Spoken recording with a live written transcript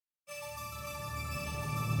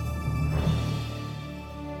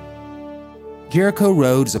Jericho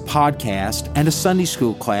Road is a podcast and a Sunday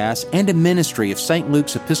school class and a ministry of St.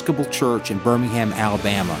 Luke's Episcopal Church in Birmingham,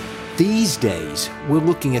 Alabama. These days, we're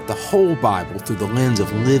looking at the whole Bible through the lens of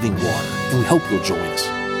living water, and we hope you'll join us.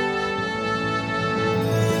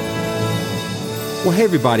 Well, hey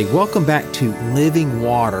everybody, welcome back to Living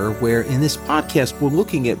Water, where in this podcast we're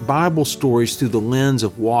looking at Bible stories through the lens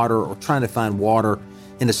of water, or trying to find water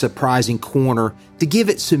in a surprising corner to give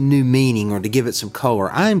it some new meaning or to give it some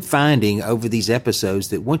color. I'm finding over these episodes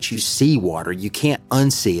that once you see water, you can't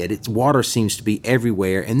unsee it. Water seems to be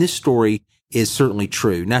everywhere, and this story is certainly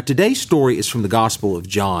true. Now, today's story is from the Gospel of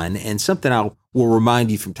John, and something I will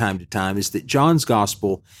remind you from time to time is that John's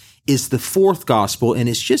Gospel is the fourth gospel, and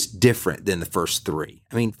it's just different than the first three.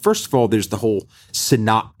 I mean, first of all, there's the whole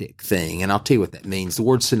synoptic thing, and I'll tell you what that means. The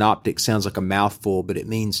word synoptic sounds like a mouthful, but it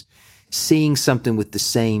means seeing something with the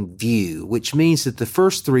same view, which means that the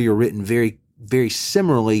first three are written very, very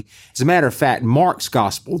similarly. As a matter of fact, Mark's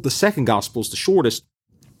gospel, the second gospel, is the shortest,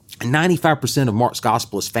 and 95% of Mark's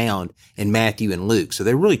gospel is found in Matthew and Luke. So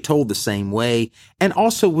they're really told the same way and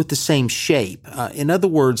also with the same shape. In other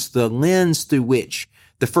words, the lens through which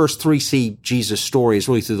the first three see Jesus' story is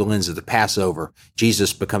really through the lens of the Passover.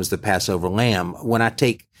 Jesus becomes the Passover lamb. When I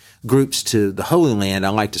take groups to the Holy Land, I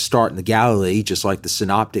like to start in the Galilee, just like the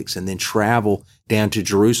synoptics, and then travel down to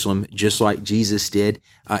Jerusalem, just like Jesus did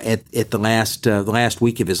at the last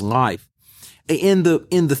week of his life. In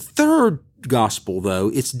the third gospel,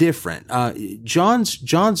 though, it's different.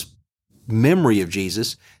 John's memory of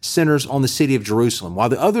Jesus centers on the city of Jerusalem. While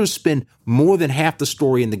the others spend more than half the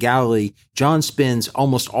story in the Galilee, John spends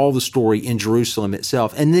almost all the story in Jerusalem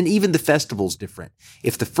itself. And then even the festival's different.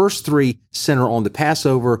 If the first three center on the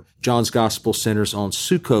Passover, John's gospel centers on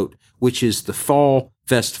Sukkot, which is the fall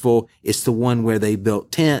festival. It's the one where they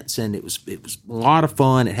built tents, and it was a lot of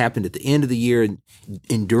fun. It happened at the end of the year,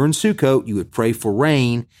 and during Sukkot, you would pray for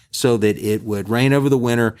rain so that it would rain over the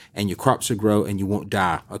winter and your crops would grow and you won't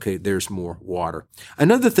die. Okay, there's more water.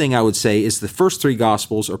 Another thing I would say is the first three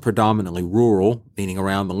gospels are predominantly rural, meaning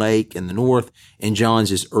around the lake in the north, and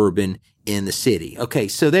John's is urban in the city. Okay,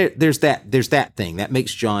 so there's that thing. That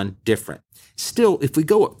makes John different. Still, if we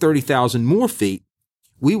go up 30,000 more feet,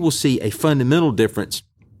 we will see a fundamental difference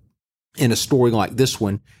in a story like this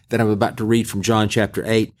one that I'm about to read from John chapter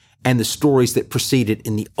 8 and the stories that preceded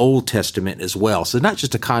in the Old Testament as well. So not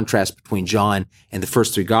just a contrast between John and the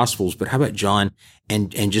first three Gospels, but how about John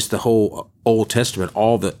and just the whole Old Testament,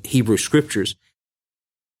 all the Hebrew scriptures.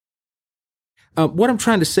 What I'm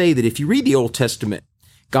trying to say that if you read the Old Testament,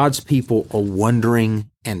 God's people are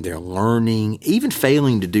wondering and they're learning, even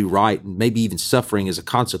failing to do right, and maybe even suffering as a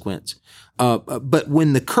consequence. But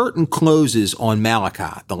when the curtain closes on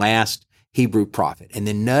Malachi, the last Hebrew prophet, and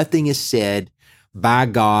then nothing is said by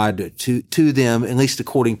God to them, at least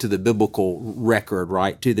according to the biblical record,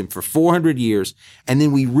 right, to them for 400 years, and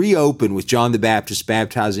then we reopen with John the Baptist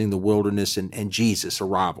baptizing the wilderness and Jesus'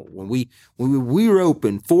 arrival. When we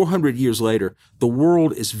reopen 400 years later, the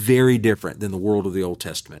world is very different than the world of the Old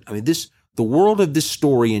Testament. I mean, the world of this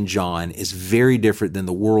story in John is very different than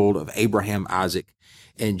the world of Abraham, Isaac,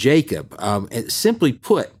 and Jacob. And simply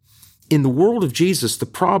put, in the world of Jesus, the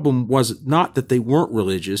problem was not that they weren't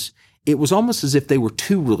religious. It was almost as if they were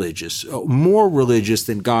too religious, more religious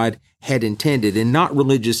than God had intended, and not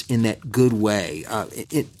religious in that good way.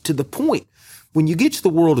 To the point, when you get to the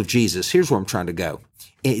world of Jesus, here's where I'm trying to go.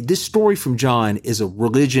 This story from John is a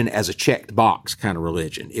religion as a checked box kind of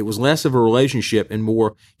religion. It was less of a relationship and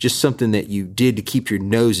more just something that you did to keep your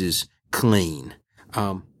noses clean.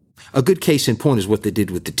 A good case in point is what they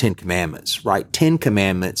did with the 10 Commandments, right? 10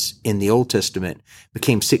 Commandments in the Old Testament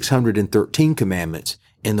became 613 commandments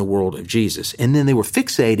in the world of Jesus. And then they were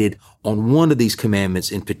fixated on one of these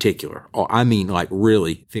commandments in particular. Or I mean, like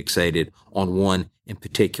really fixated on one in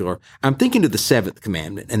particular. I'm thinking of the seventh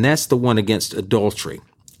commandment, and that's the one against adultery.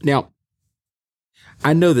 Now,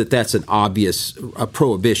 I know that that's an obvious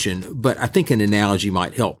prohibition, but I think an analogy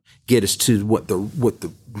might help get us to what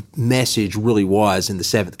the message really was in the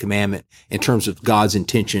seventh commandment in terms of God's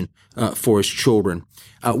intention for his children.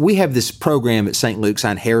 We have this program at St. Luke's.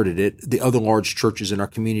 I inherited it. The other large churches in our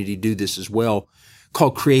community do this as well,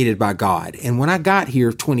 called Created by God. And when I got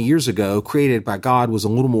here 20 years ago, Created by God was a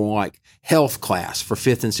little more like health class for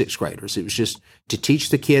 5th and 6th graders. It was just to teach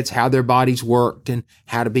the kids how their bodies worked and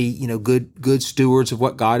how to be, good stewards of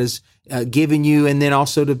what God has given you, and then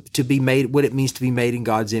also to be made, what it means to be made in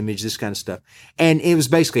God's image, this kind of stuff. And it was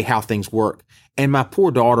basically how things work. And my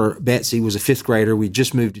poor daughter, Betsy, was a 5th grader. We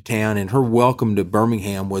just moved to town, and her welcome to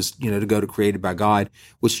Birmingham was, to go to Created by God,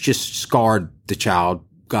 which just scarred the child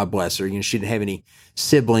God bless her. She didn't have any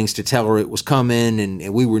siblings to tell her it was coming,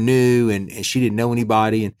 and we were new, and she didn't know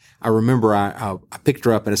anybody. And I remember I picked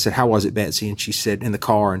her up and I said, "How was it, Betsy?" And she said, in the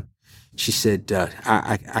car, and she said,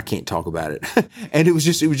 I can't talk about it. And it was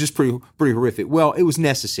just pretty horrific. Well, it was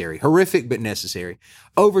necessary. Horrific, but necessary.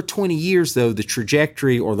 Over 20 years, though, the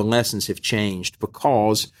trajectory or the lessons have changed,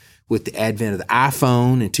 because with the advent of the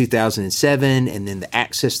iPhone in 2007, and then the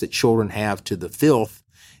access that children have to the filth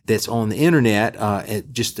that's on the internet,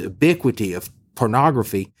 just the ubiquity of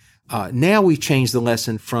pornography, now we've changed the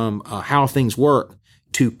lesson from how things work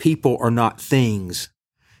to people are not things.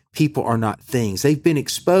 People are not things. They've been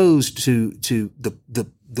exposed to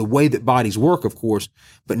the way that bodies work, of course,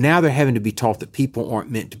 but now they're having to be taught that people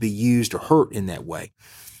aren't meant to be used or hurt in that way.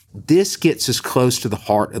 This gets us close to the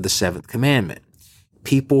heart of the seventh commandment.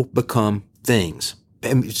 People become things.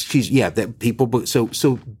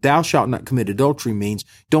 So thou shalt not commit adultery means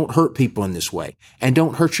don't hurt people in this way, and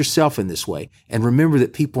don't hurt yourself in this way. And remember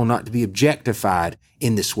that people are not to be objectified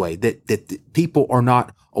in this way, that people are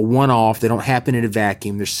not a one-off. They don't happen in a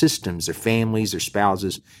vacuum. They're systems, they're families, they're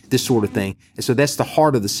spouses, this sort of thing. And so that's the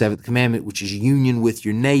heart of the seventh commandment, which is union with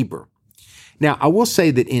your neighbor. Now, I will say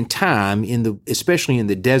that in time, especially in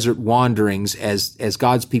the desert wanderings, as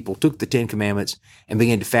God's people took the Ten Commandments and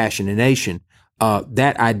began to fashion a nation,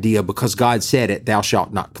 that idea, because God said it, thou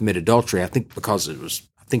shalt not commit adultery, I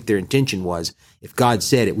think their intention was, if God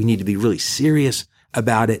said it, we need to be really serious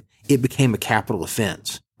about it. It became a capital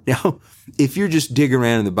offense. Now, if you're just digging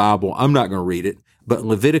around in the Bible, I'm not going to read it, but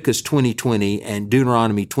Leviticus 20:20 and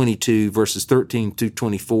Deuteronomy 22 verses 13 through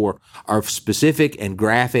 24 are specific and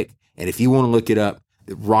graphic. And if you want to look it up,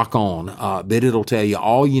 rock on. But it'll tell you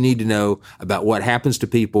all you need to know about what happens to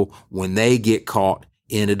people when they get caught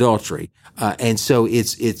in adultery. And so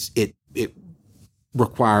it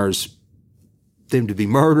requires them to be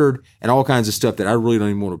murdered and all kinds of stuff that I really don't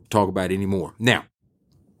even want to talk about anymore. Now,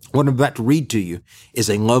 what I'm about to read to you is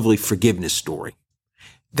a lovely forgiveness story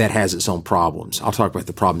that has its own problems. I'll talk about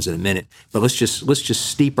the problems in a minute, but let's just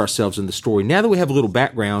steep ourselves in the story. Now that we have a little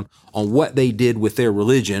background on what they did with their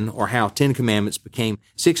religion, or how 10 Commandments became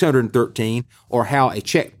 613, or how a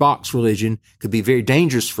checkbox religion could be very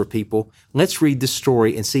dangerous for people, let's read this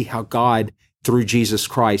story and see how God, through Jesus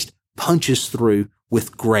Christ, punches through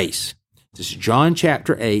with grace. This is John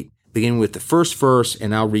chapter 8, beginning with the first verse,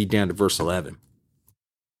 and I'll read down to verse 11.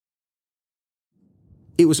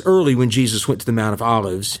 It was early when Jesus went to the Mount of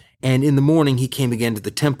Olives, and in the morning he came again to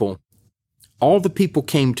the temple. All the people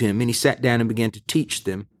came to him, and he sat down and began to teach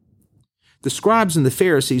them. The scribes and the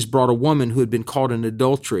Pharisees brought a woman who had been caught in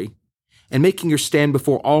adultery, and making her stand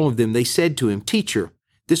before all of them, they said to him, "Teacher,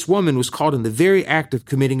 this woman was caught in the very act of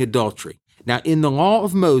committing adultery. Now in the law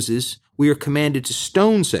of Moses, we are commanded to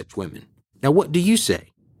stone such women. Now what do you say?"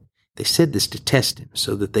 They said this to test him,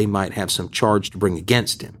 so that they might have some charge to bring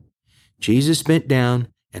against him. Jesus bent down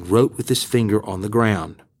and wrote with his finger on the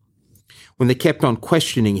ground. When they kept on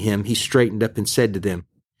questioning him, he straightened up and said to them,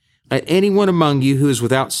 "Let anyone among you who is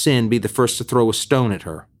without sin be the first to throw a stone at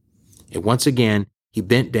her." And once again he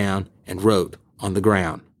bent down and wrote on the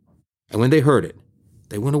ground. And when they heard it,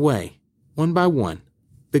 they went away, one by one,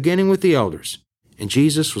 beginning with the elders. And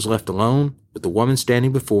Jesus was left alone with the woman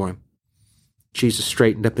standing before him. Jesus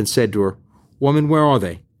straightened up and said to her, "Woman, where are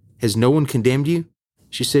they? Has no one condemned you?"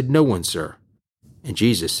 She said, "No one, sir." And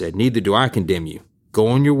Jesus said, "Neither do I condemn you. Go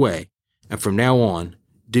on your way, and from now on,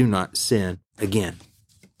 do not sin again."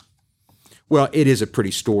 Well, it is a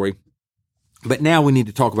pretty story, but now we need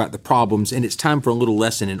to talk about the problems, and it's time for a little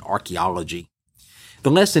lesson in archaeology.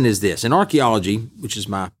 The lesson is this: in archaeology, which is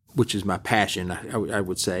my passion, I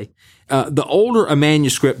would say, the older a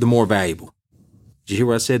manuscript, the more valuable. Did you hear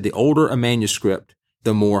what I said? The older a manuscript,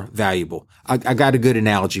 the more valuable. I got a good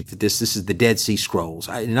analogy for this. This is the Dead Sea Scrolls.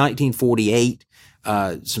 In 1948,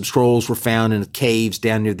 some scrolls were found in the caves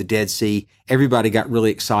down near the Dead Sea. Everybody got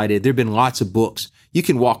really excited. There have been lots of books. You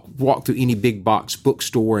can walk through any big box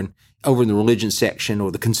bookstore and over in the religion section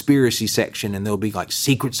or the conspiracy section, and there'll be like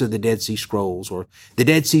Secrets of the Dead Sea Scrolls, or the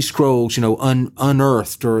Dead Sea Scrolls,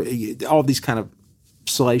 unearthed, or all these kind of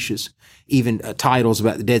salacious even titles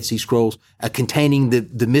about the Dead Sea Scrolls containing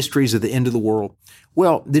the mysteries of the end of the world.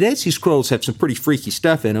 Well, the Dead Sea Scrolls have some pretty freaky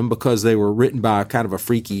stuff in them because they were written by kind of a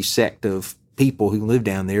freaky sect of people who lived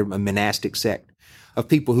down there, a monastic sect of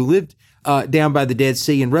people who lived down by the Dead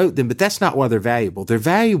Sea and wrote them. But that's not why they're valuable. They're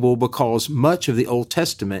valuable because much of the Old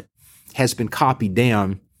Testament has been copied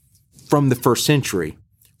down from the first century,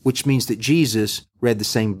 which means that Jesus read the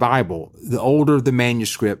same Bible. The older the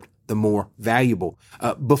manuscript, the more valuable.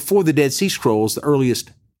 Before the Dead Sea Scrolls, the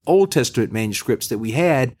earliest Old Testament manuscripts that we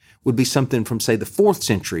had would be something from, say, the 4th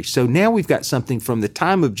century. So now we've got something from the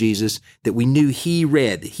time of Jesus that we knew he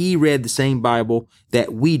read. He read the same Bible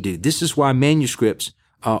that we do. This is why manuscripts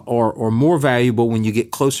are more valuable when you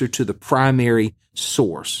get closer to the primary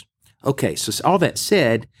source. Okay, so all that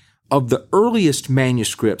said, of the earliest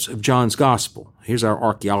manuscripts of John's Gospel, here's our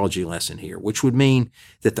archaeology lesson here, which would mean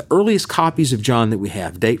that the earliest copies of John that we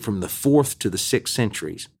have date from the 4th to the 6th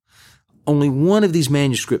centuries. Only one of these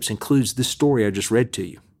manuscripts includes this story I just read to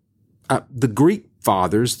you. The Greek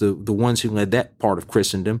fathers, the ones who led that part of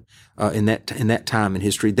Christendom in that time in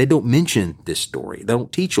history, they don't mention this story. They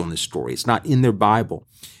don't teach on this story. It's not in their Bible.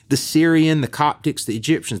 The Syrian, the Coptics, the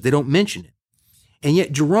Egyptians, they don't mention it. And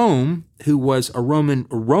yet Jerome, who was a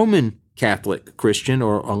Roman Catholic Christian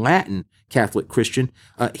or a Latin Catholic Christian,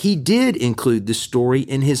 he did include this story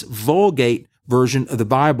in his Vulgate version of the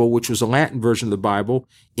Bible, which was a Latin version of the Bible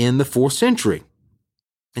in the 4th century.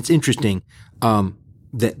 It's interesting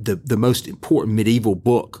that the most important medieval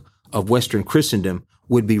book of Western Christendom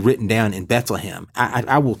would be written down in Bethlehem.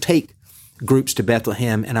 I will take groups to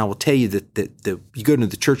Bethlehem, and I will tell you that you go to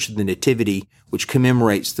the Church of the Nativity, which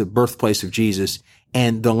commemorates the birthplace of Jesus,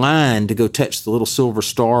 and the line to go touch the little silver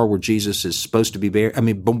star where Jesus is supposed to be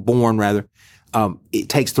born rather. It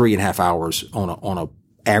takes 3.5 hours on a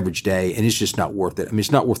average day, and it's just not worth it. I mean,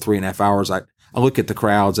 it's not worth 3.5 hours. I look at the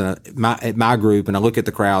crowds and at my group, and I look at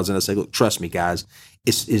the crowds and I say, look, trust me, guys,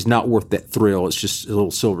 it's not worth that thrill. It's just a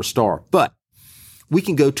little silver star. But we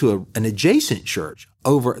can go to an adjacent church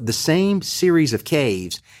over the same series of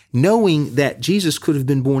caves, knowing that Jesus could have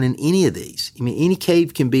been born in any of these. I mean, any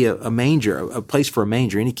cave can be a manger, a place for a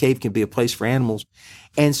manger. Any cave can be a place for animals.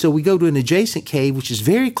 And so we go to an adjacent cave, which is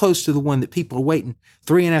very close to the one that people are waiting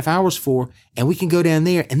 3.5 hours for, and we can go down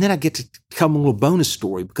there. And then I get to come a little bonus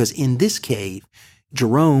story, because in this cave,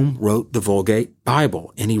 Jerome wrote the Vulgate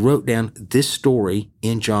Bible, and he wrote down this story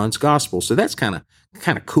in John's Gospel. So that's kind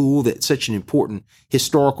of cool that such an important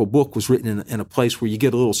historical book was written in a place where you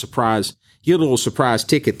get a little surprise. You get a little surprise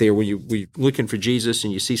ticket there when you're looking for Jesus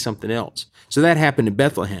and you see something else. So that happened in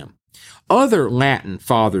Bethlehem. Other Latin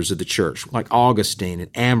fathers of the church, like Augustine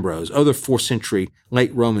and Ambrose, other 4th century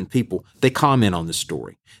late Roman people, they comment on this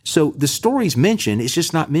story. So the story's mentioned, it's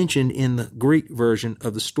just not mentioned in the Greek version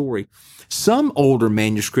of the story. Some older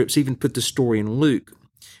manuscripts even put the story in Luke.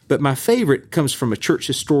 But my favorite comes from a church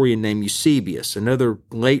historian named Eusebius, another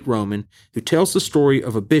late Roman, who tells the story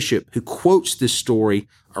of a bishop who quotes this story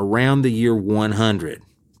around the year 100.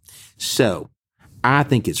 So I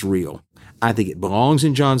think it's real. I think it belongs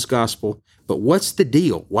in John's Gospel, but what's the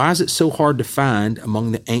deal? Why is it so hard to find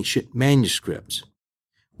among the ancient manuscripts?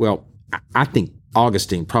 Well, I think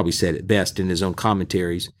Augustine probably said it best in his own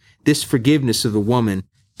commentaries. This forgiveness of the woman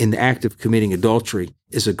in the act of committing adultery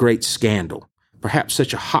is a great scandal, perhaps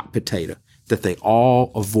such a hot potato that they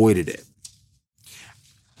all avoided it.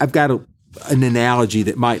 I've got an analogy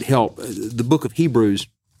that might help. The book of Hebrews,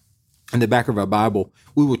 in the back of our Bible,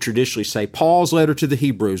 we will traditionally say Paul's letter to the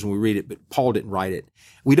Hebrews when we read it, but Paul didn't write it.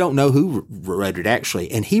 We don't know who wrote it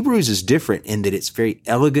actually. And Hebrews is different in that it's very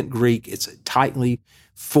elegant Greek. It's a tightly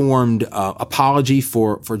formed apology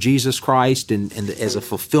for Jesus Christ and as a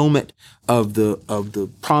fulfillment of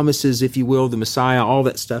the promises, if you will, the Messiah, all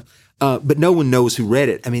that stuff. But no one knows who read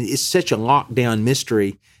it. I mean, it's such a lockdown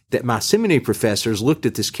mystery that my seminary professors looked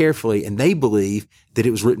at this carefully, and they believe that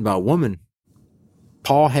it was written by a woman.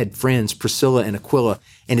 Paul had friends, Priscilla and Aquila,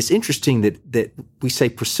 and it's interesting that we say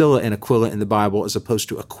Priscilla and Aquila in the Bible as opposed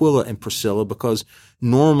to Aquila and Priscilla, because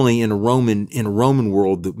normally in a Roman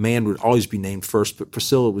world, the man would always be named first, but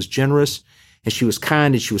Priscilla was generous, and she was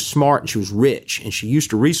kind, and she was smart, and she was rich, and she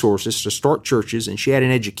used her resources to start churches, and she had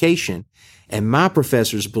an education. And my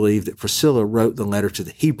professors believe that Priscilla wrote the letter to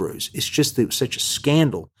the Hebrews. It's just that it was such a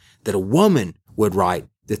scandal that a woman would write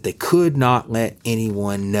that they could not let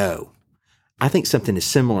anyone know. I think something is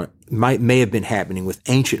similar may have been happening with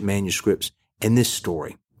ancient manuscripts in this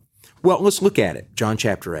story. Well, let's look at it. John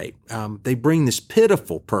chapter 8. They bring this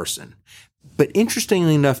pitiful person, but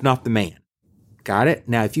interestingly enough, not the man. Got it?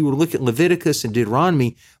 Now, if you were to look at Leviticus and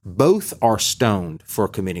Deuteronomy, both are stoned for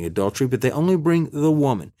committing adultery, but they only bring the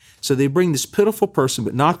woman. So they bring this pitiful person,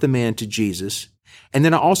 but not the man, to Jesus. And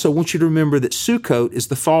then I also want you to remember that Sukkot is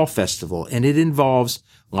the fall festival, and it involves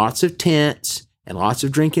lots of tents and lots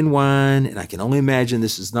of drinking wine. And I can only imagine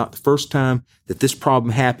this is not the first time that this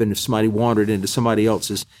problem happened if somebody wandered into somebody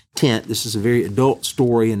else's tent. This is a very adult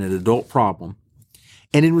story and an adult problem.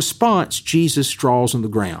 And in response, Jesus draws on the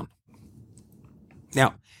ground.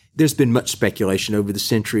 Now, there's been much speculation over the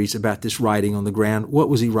centuries about this writing on the ground. What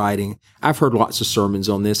was he writing? I've heard lots of sermons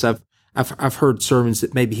on this. I've heard sermons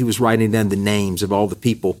that maybe he was writing down the names of all the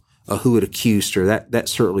people who had accused her. That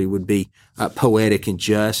certainly would be poetic and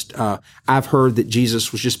just. I've heard that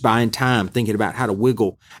Jesus was just buying time, thinking about how to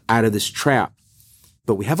wiggle out of this trap.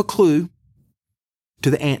 But we have a clue to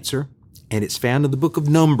the answer, and it's found in the book of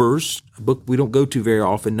Numbers, a book we don't go to very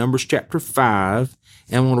often, Numbers chapter 5.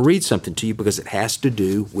 And I want to read something to you because it has to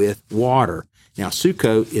do with water. Now,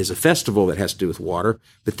 Sukkot is a festival that has to do with water,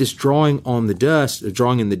 but this drawing in the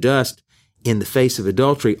dust in the face of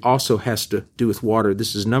adultery also has to do with water.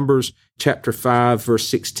 This is Numbers chapter 5, verse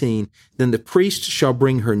 16. Then the priest shall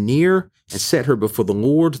bring her near and set her before the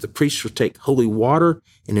Lord. The priest shall take holy water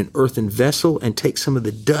in an earthen vessel and take some of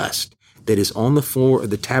the dust that is on the floor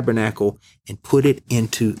of the tabernacle and put it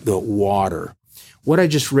into the water. What I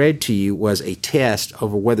just read to you was a test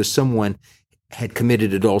over whether someone had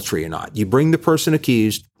committed adultery or not. You bring the person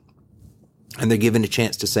accused, and they're given a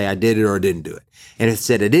chance to say, I did it or I didn't do it. And if it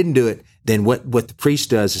said I didn't do it, then what the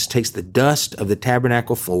priest does is takes the dust of the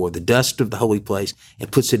tabernacle floor, the dust of the holy place,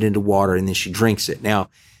 and puts it into water, and then she drinks it. Now,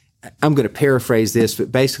 I'm going to paraphrase this,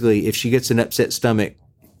 but basically, if she gets an upset stomach,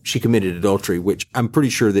 she committed adultery, which I'm pretty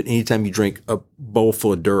sure that anytime you drink a bowl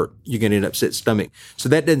full of dirt, you're going to get an upset stomach. So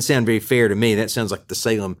that doesn't sound very fair to me. That sounds like the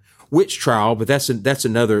Salem witch trial, but that's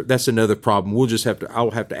another problem.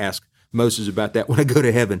 I'll have to ask Moses about that when I go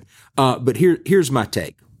to heaven. But here's my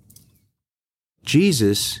take.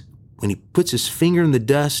 Jesus, when he puts his finger in the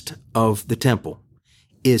dust of the temple,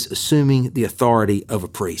 is assuming the authority of a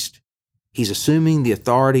priest. He's assuming the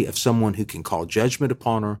authority of someone who can call judgment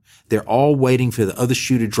upon her. They're all waiting for the other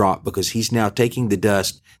shoe to drop because he's now taking the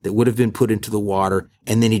dust that would have been put into the water,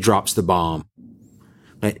 and then he drops the bomb.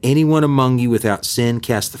 Let anyone among you without sin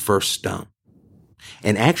cast the first stone.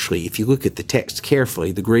 And actually, if you look at the text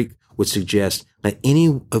carefully, the Greek would suggest, let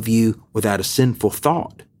any of you without a sinful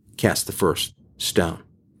thought cast the first stone.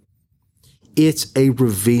 It's a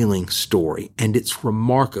revealing story, and it's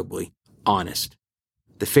remarkably honest.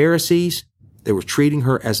 The Pharisees, they were treating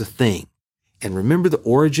her as a thing. And remember the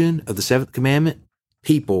origin of the seventh commandment?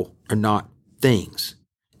 People are not things.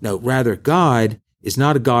 No, rather, God is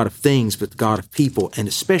not a God of things, but the God of people, and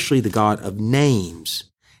especially the God of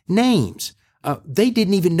names. Names. They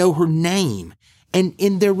didn't even know her name. And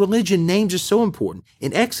in their religion, names are so important.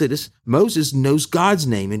 In Exodus, Moses knows God's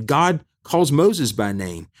name, and God calls Moses by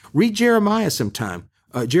name. Read Jeremiah sometime.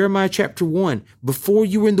 Jeremiah chapter 1, before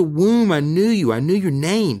you were in the womb, I knew you. I knew your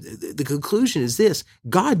name. The conclusion is this: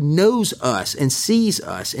 God knows us and sees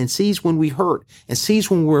when we hurt, and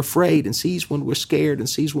sees when we're afraid, and sees when we're scared, and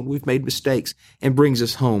sees when we've made mistakes, and brings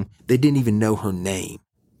us home. They didn't even know her name.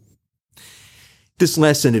 This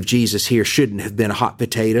lesson of Jesus here shouldn't have been a hot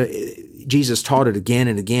potato. Jesus taught it again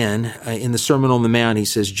and again. In the Sermon on the Mount, he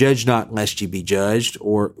says, judge not lest you be judged,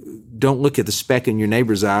 or don't look at the speck in your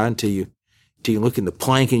neighbor's eye until you look in the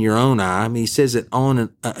plank in your own eye. I mean, he says it on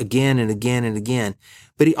and again and again and again.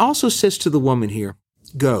 But he also says to the woman here,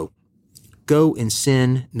 go and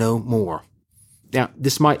sin no more. Now,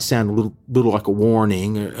 this might sound a little like a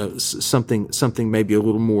warning, or something maybe a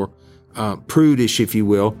little more prudish, if you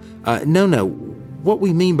will. No. What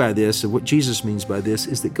we mean by this, and what Jesus means by this,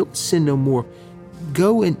 is that go and sin no more.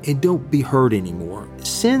 Go and don't be hurt anymore.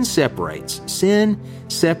 Sin separates. Sin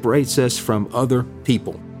separates us from other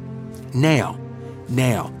people. Now,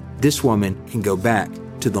 this woman can go back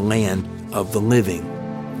to the land of the living.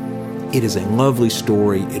 It is a lovely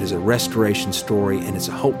story. It is a restoration story, and it's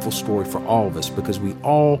a hopeful story for all of us, because we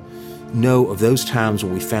all know of those times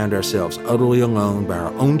when we found ourselves utterly alone by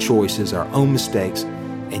our own choices, our own mistakes,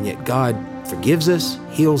 and yet God forgives us,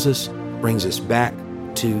 heals us, brings us back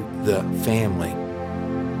to the family.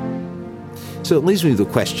 So it leaves me with a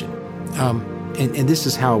question, and this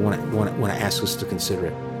is how I want to ask us to consider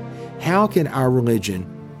it. How can our religion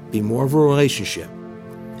be more of a relationship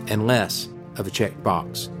and less of a check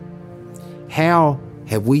box? How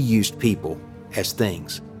have we used people as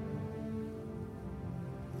things?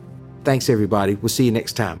 Thanks, everybody. We'll see you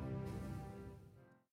next time.